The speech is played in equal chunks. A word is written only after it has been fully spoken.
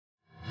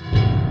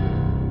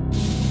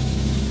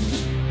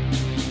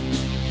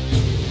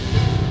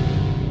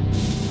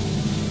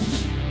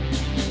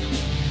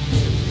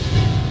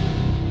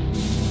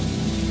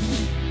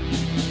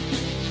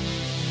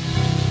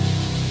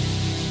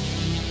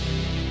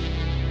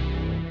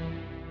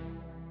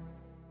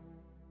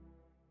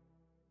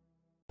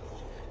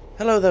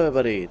Hello there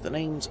everybody, the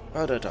name's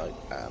Prototype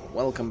and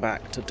welcome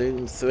back to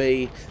Doom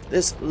 3,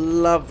 this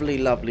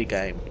lovely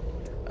game.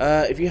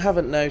 If you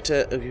haven't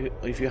noticed,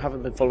 if you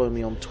haven't been following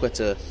me on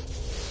Twitter...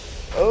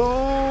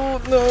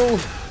 Oh no!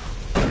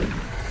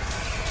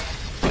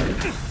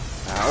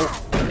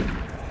 Ow.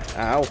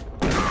 Ow.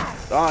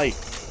 Die!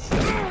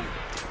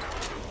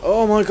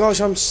 Oh my gosh,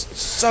 I'm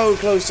so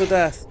close to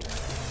death!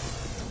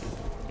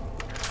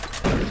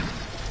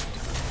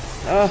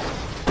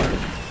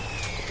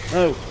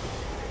 No!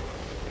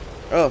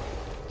 Oh.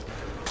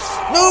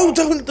 No,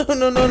 don't,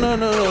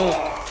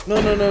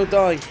 no,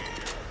 die.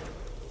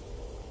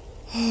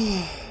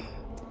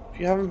 If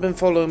you haven't been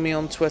following me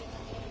on Twitter,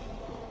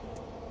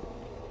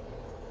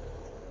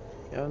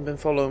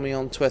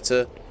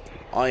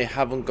 I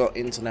haven't got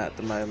internet at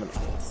the moment.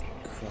 Oh,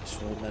 Christ,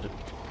 for a medical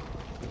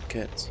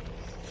kit.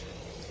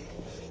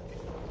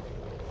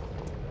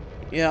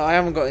 Yeah, I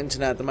haven't got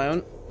internet at the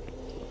moment,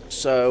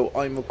 so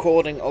I'm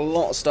recording a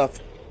lot of stuff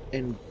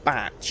in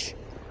batch.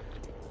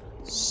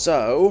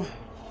 So,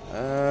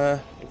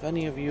 if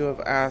any of you have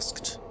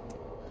asked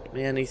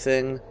me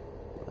anything,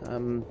 I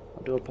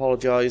do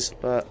apologise,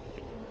 but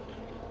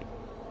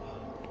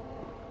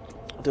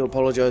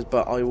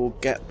I will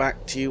get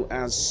back to you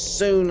as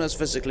soon as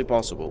physically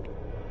possible.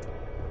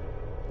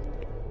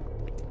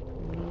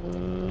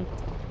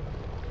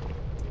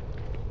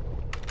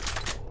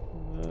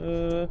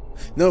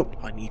 No,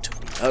 I need to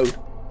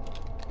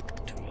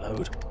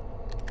reload.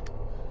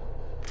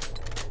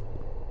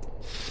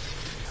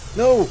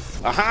 No!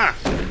 Aha!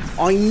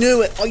 I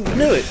knew it!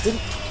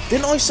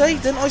 Didn't I say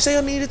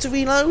I needed to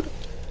reload?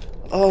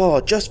 Oh,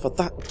 just for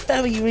that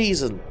very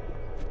reason.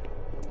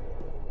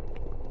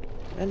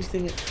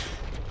 Anything...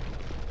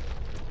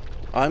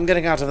 I'm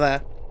getting out of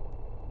there.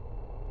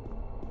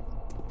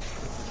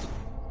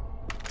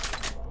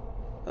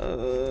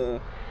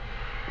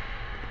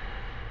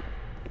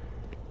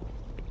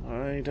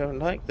 I don't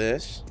like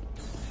this.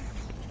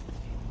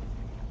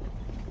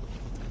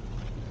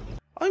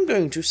 I'm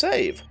going to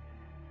save.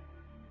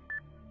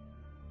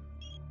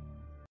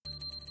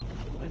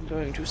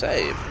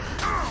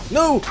 No!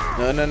 No.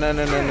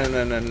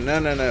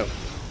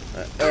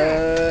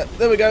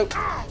 There we go.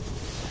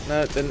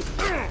 No, it didn't.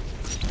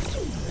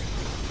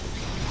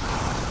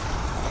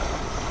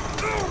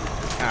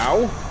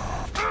 Ow.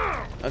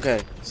 Okay,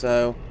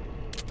 so...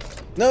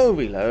 No,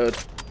 reload.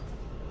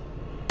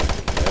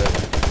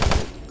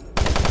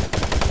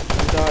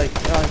 Die,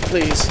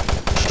 please.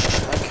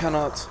 I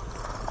cannot.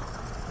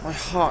 My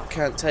heart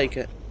can't take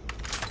it.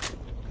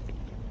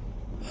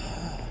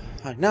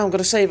 Right, now I'm going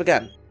to save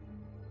again.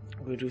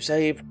 I'm going to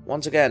save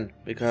once again,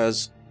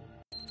 because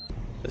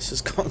this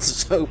has gotten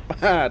so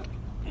bad.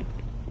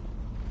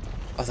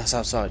 Oh, that's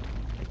outside.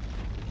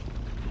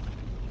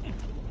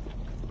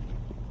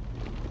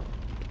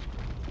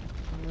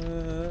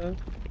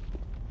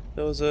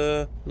 There was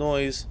a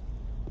noise,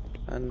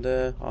 and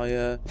I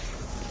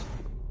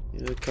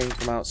came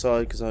from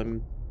outside because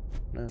I'm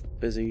in a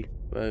busy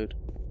road.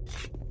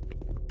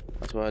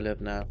 That's where I live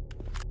now.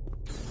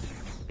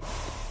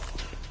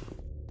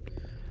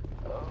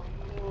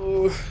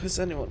 Does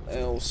anyone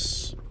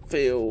else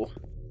feel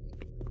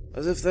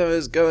as if there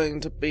is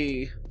going to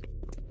be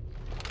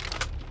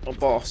a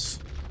boss?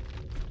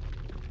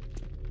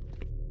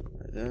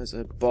 There's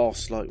a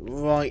boss, like,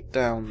 right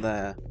down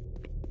there.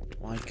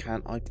 Why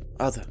can't I...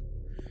 I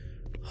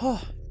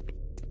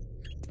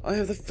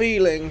have the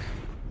feeling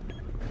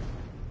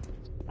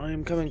I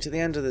am coming to the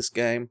end of this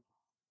game.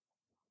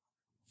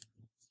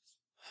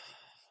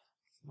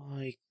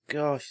 My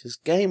gosh, this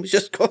game has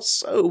just got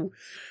so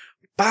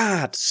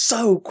bad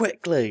so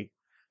quickly,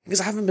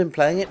 because I haven't been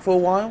playing it for a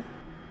while,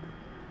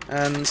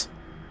 and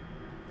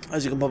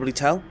as you can probably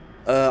tell,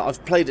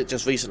 I've played it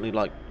just recently,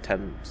 like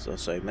 10 or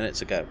so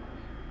minutes ago.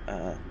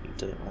 Need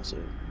to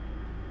also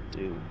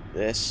do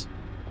this.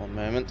 One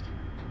moment.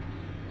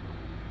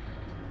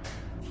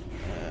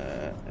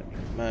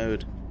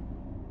 Mode.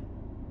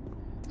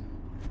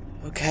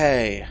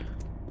 Okay.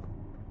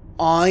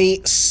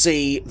 I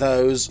see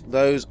those.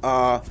 Those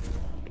are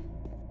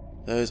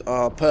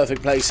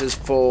perfect places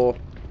for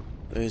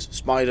those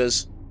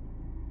spiders.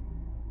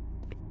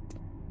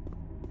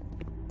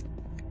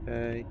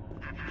 Okay.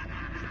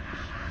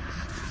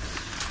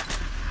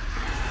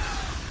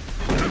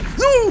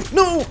 No!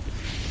 No.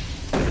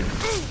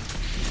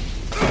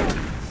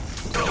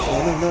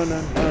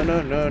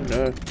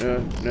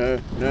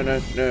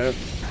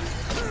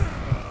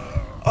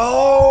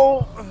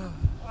 Oh!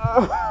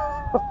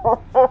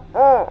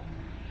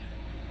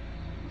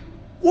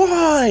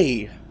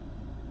 Why?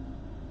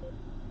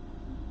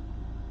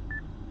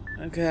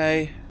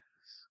 Okay.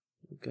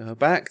 Go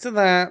back to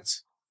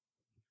that.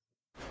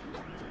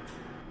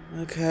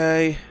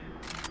 Okay.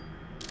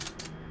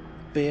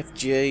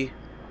 BFG.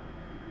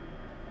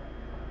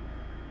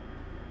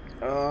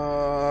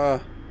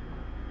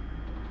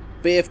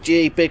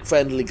 BFG, big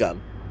friendly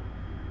gun.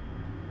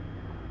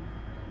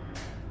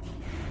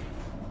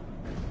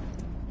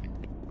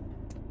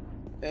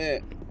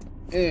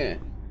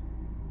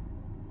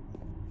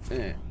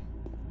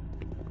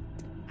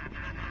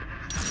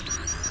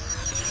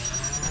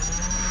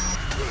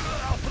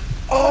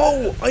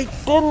 Oh, I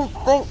didn't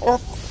think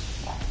that.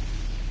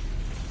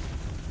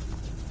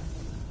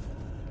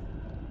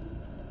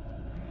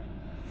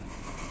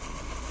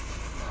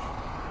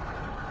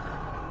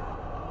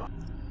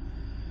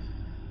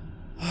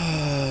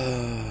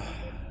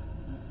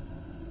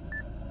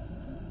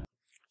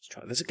 Let's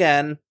try this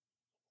again.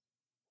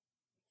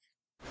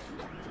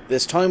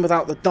 This time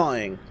without the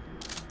dying.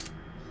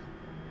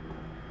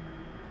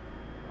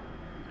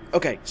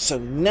 Okay, so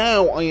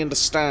now I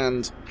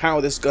understand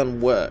how this gun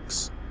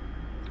works.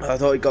 I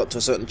thought it got to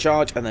a certain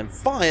charge and then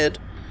fired,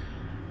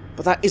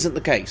 but that isn't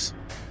the case.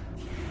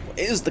 What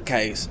is the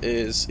case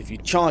is if you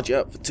charge it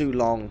up for too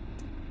long.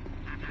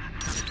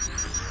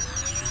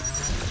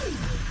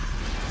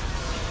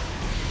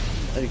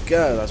 There you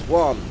go, that's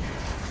one.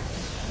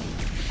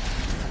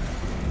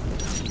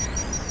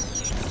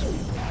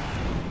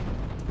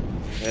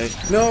 Okay,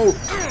 no!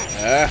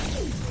 Here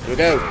we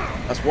go,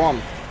 that's one.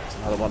 That's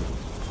another one.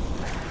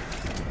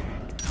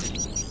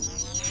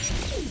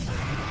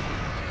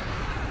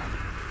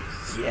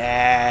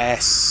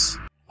 Yes!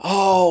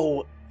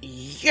 Oh,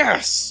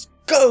 yes!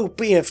 Go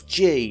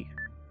BFG!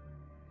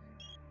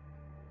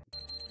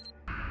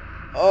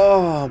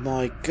 Oh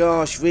my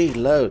gosh,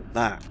 reload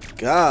that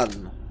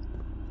gun!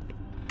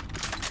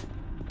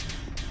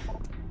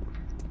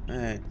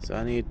 Okay, so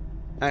I need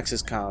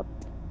access card.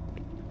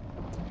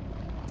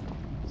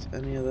 Is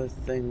there any other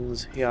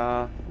things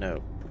here?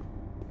 No.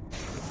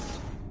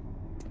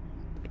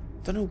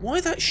 Don't know why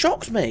that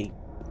shocked me!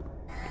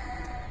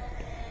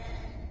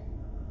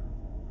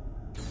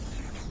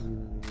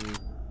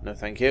 No,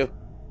 thank you.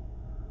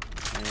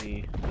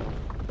 I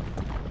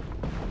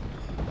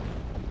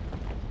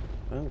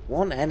don't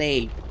want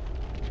any. I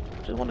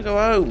just want to go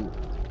home.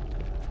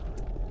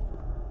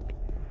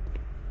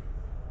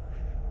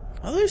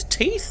 Are those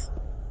teeth?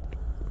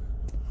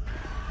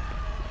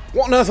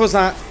 What on earth was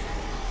that?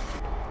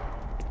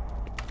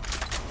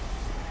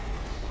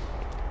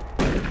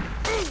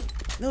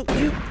 No,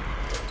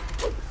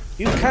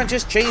 you can't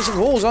just change the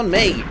rules on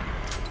me.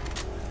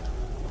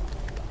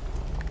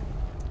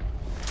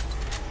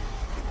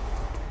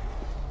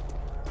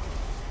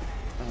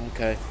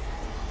 Okay.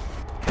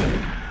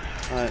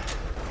 Right.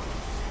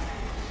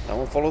 That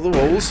one follow the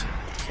rules.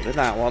 So did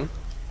that one.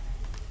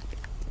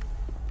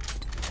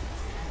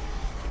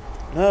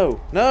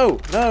 No, no,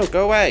 no,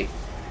 go away.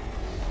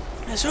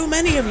 There's so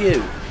many of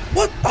you.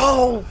 What?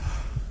 Oh,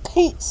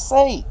 Pete's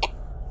sake.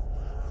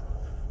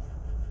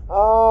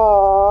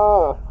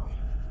 Oh.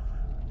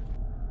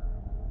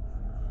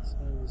 So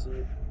is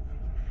it?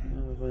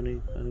 No, I've only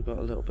got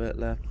a little bit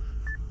left.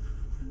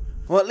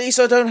 Well, at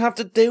least I don't have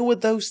to deal with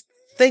those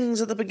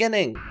things at the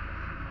beginning.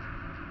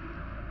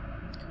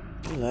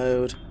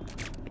 Reload.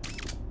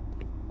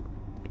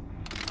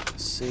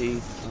 Let's see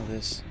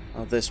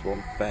how this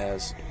one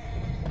fares.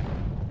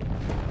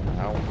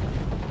 Ow.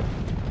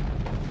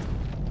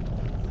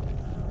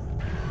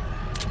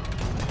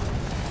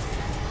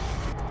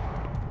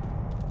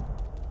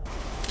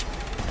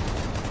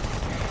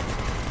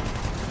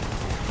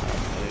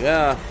 There we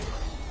are.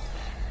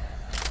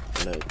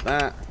 Reload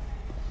that.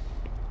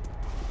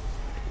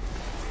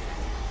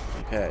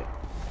 Okay.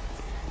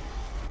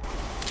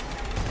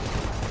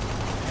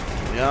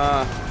 Here we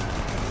are.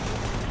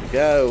 Here we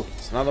go.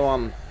 It's another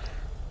one.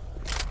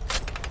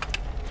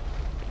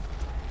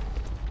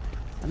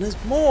 And there's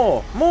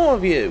more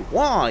of you.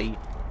 Why?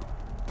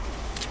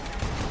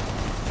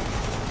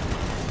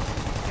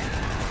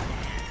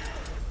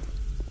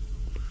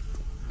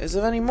 Is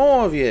there any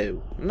more of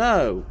you?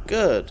 No.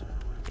 Good.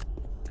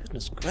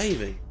 Goodness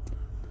gravy.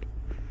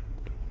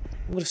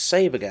 I'm gonna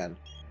save again.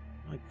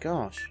 My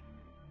gosh.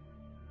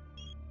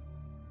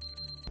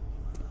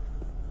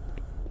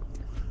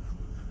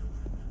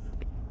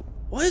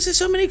 Why is there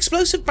so many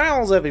explosive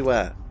barrels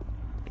everywhere?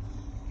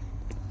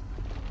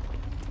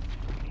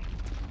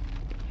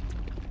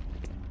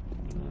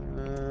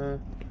 There's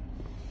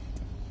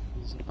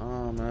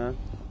armor,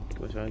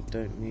 which I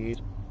don't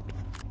need.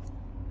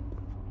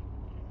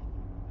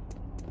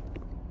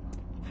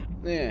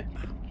 Yeah.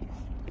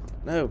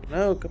 No,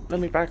 no, let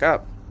me back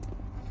up.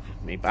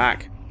 Let me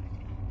back.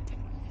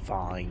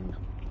 Fine.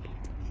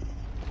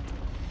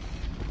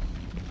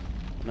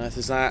 What on earth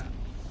is that?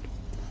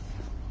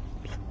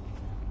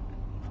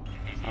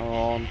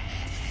 On.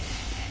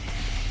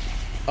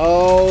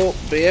 Oh,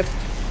 biff.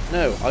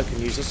 No, I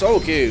can use a soul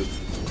cube.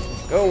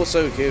 Go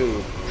soul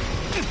cube.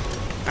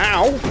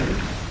 Ow!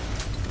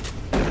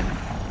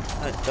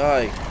 Don't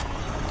die.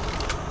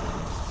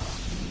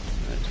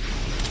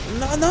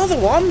 Another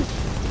one?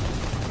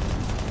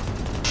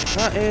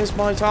 That is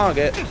my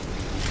target.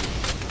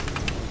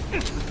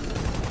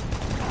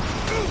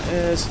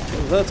 Is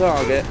the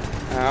target.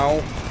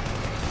 Ow.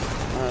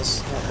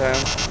 That's not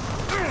down.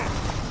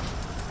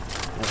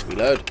 Let's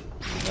reload.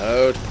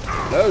 Reload.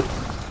 Reload.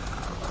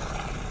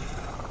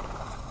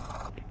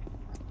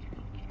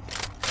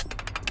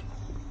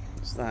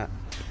 What's that?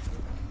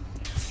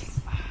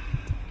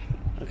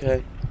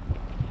 Okay.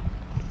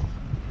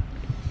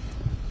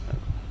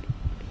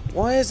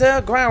 Why is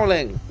there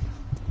growling?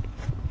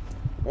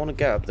 I want to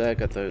get up there,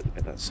 get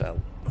that cell.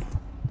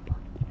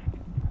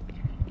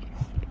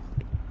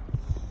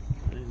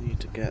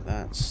 get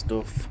that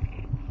stuff.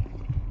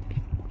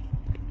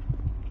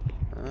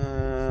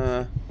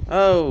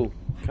 Oh,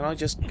 can I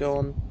just go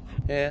on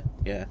here?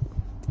 Yeah.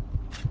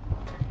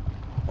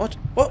 What?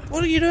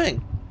 What are you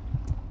doing?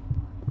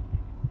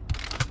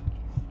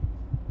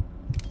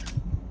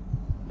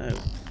 No.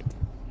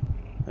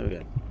 There we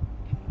go.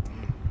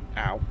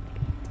 Ow.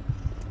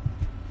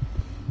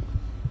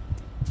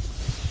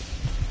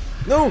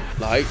 No!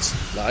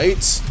 Lights!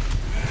 Lights!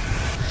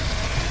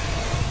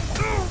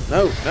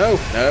 No, no,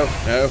 no,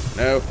 no,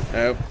 no,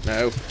 no,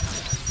 no.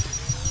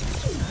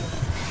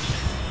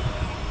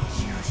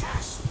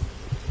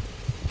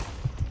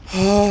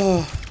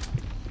 Oh,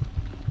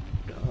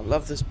 I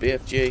love this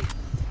BFG.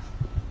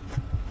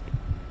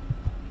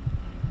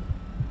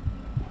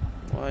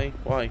 Why?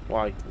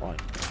 Why?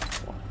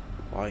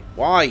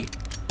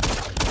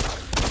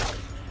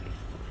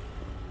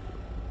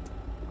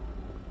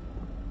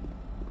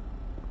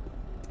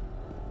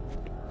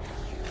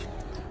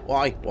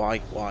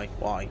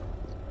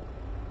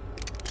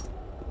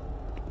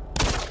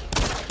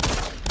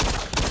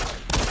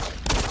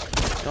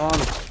 Come on.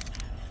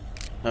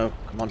 No,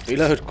 come on,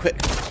 reload, quick.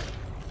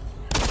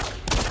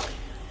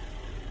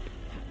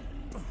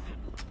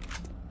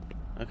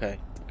 Okay,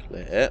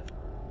 clear.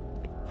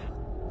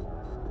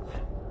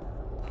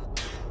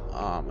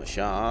 Armor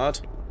shard.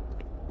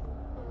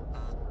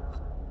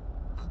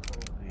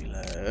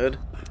 Reload.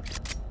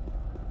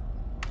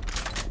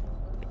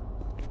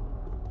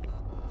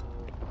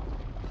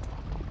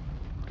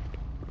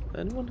 Does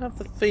anyone have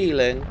the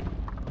feeling?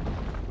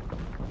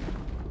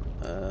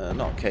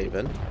 Not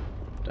cave-in.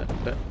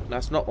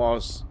 That's not what I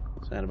was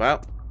saying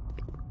about.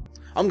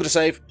 I'm going to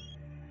save.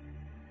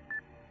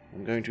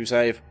 I'm going to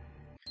save.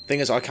 Thing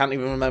is, I can't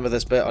even remember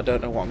this bit. I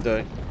don't know what I'm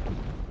doing.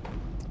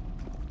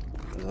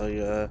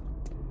 I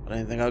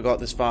don't think I got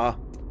this far.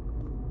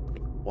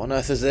 What on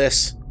earth is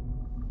this?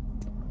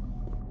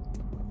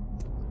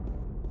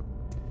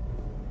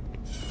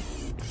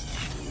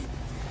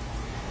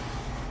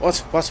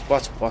 What?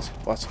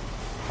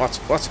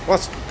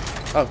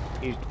 Oh,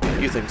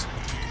 you things.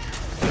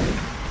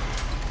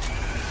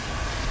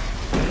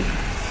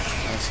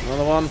 That's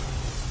another one.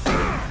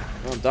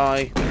 Come on,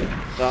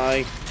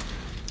 die.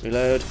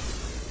 Reload.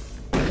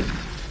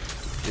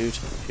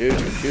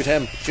 Shoot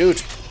him,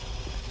 shoot!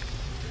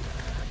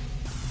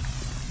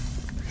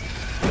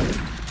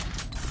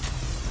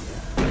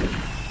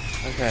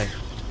 Okay,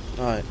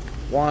 right.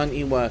 Why aren't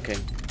you working?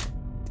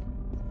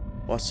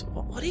 What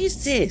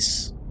is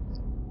this?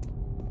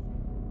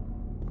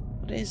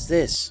 What is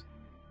this?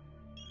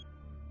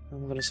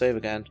 I'm gonna save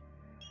again.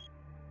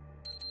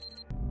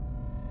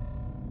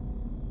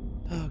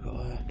 Oh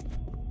god,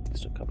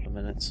 just a couple of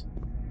minutes.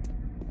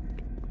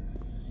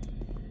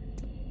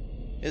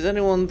 Is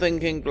anyone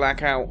thinking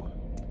blackout?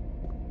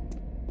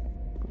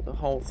 The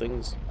whole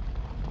thing's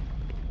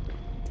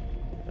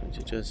going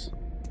to just...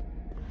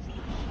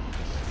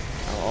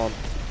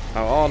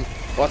 How on?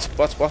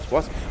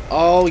 What?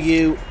 Oh,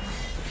 you...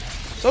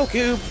 Soul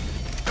Cube!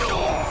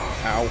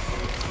 Ow.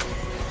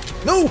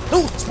 No!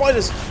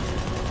 Spiders!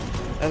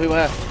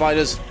 Everywhere,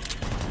 spiders.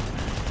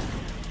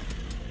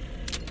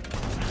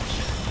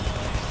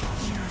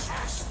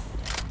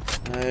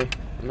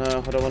 No,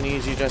 I don't want to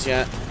use you just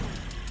yet.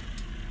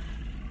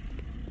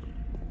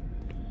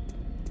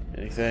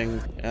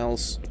 Anything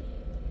else?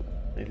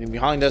 Anything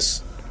behind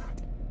us?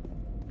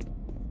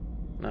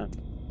 No.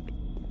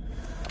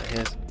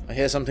 I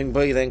hear something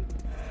breathing.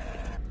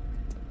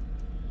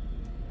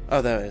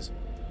 Oh, there it is.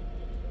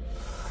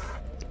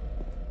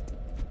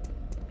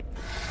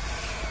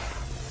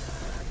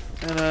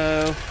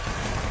 Hello.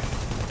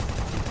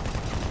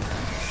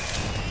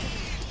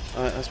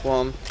 Alright, that's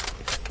one.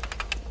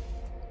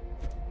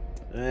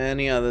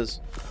 Any others?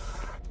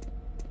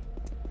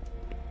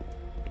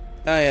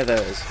 Oh yeah,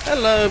 there it is.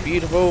 Hello,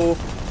 beautiful.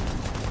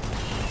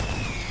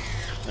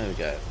 There we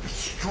go.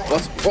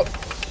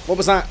 What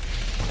was that?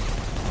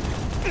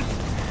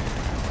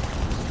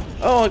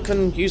 Oh, I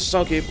can use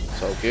Soul Cube.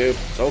 Soul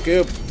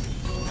Cube.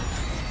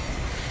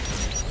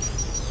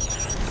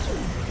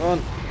 Come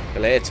on,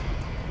 kill it.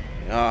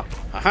 Yeah.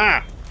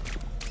 Haha.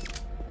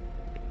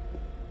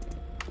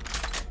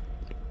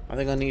 I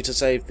think I need to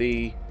save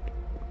the.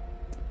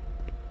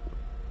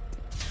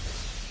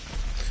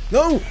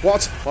 No!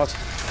 What?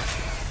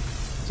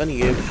 It's only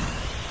you.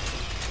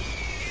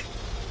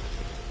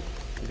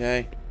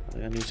 Okay.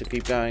 I need to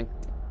keep going.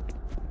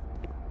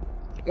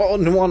 What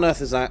on earth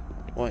is that?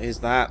 What is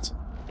that?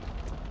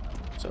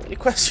 So many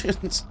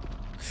questions.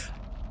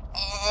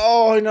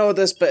 Oh, I know what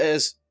this bit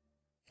is.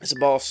 It's a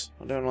boss.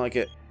 I don't like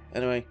it.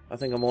 Anyway, I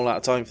think I'm all out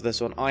of time for this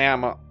one. I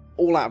am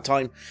all out of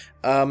time.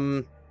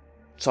 I'm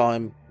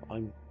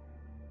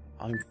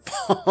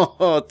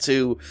far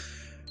too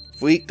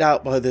freaked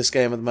out by this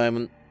game at the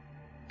moment.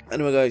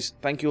 Anyway, guys,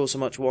 thank you all so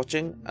much for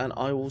watching, and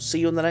I will see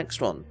you in the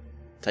next one.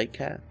 Take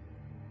care.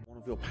 One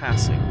of your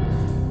passing.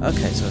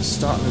 Okay, so it's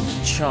starting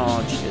to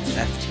charge its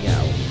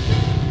FTL.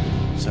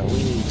 So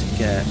we need to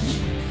get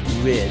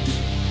rid of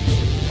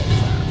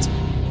that.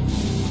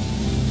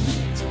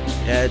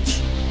 Edge,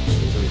 so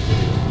we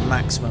can do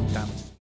maximum damage.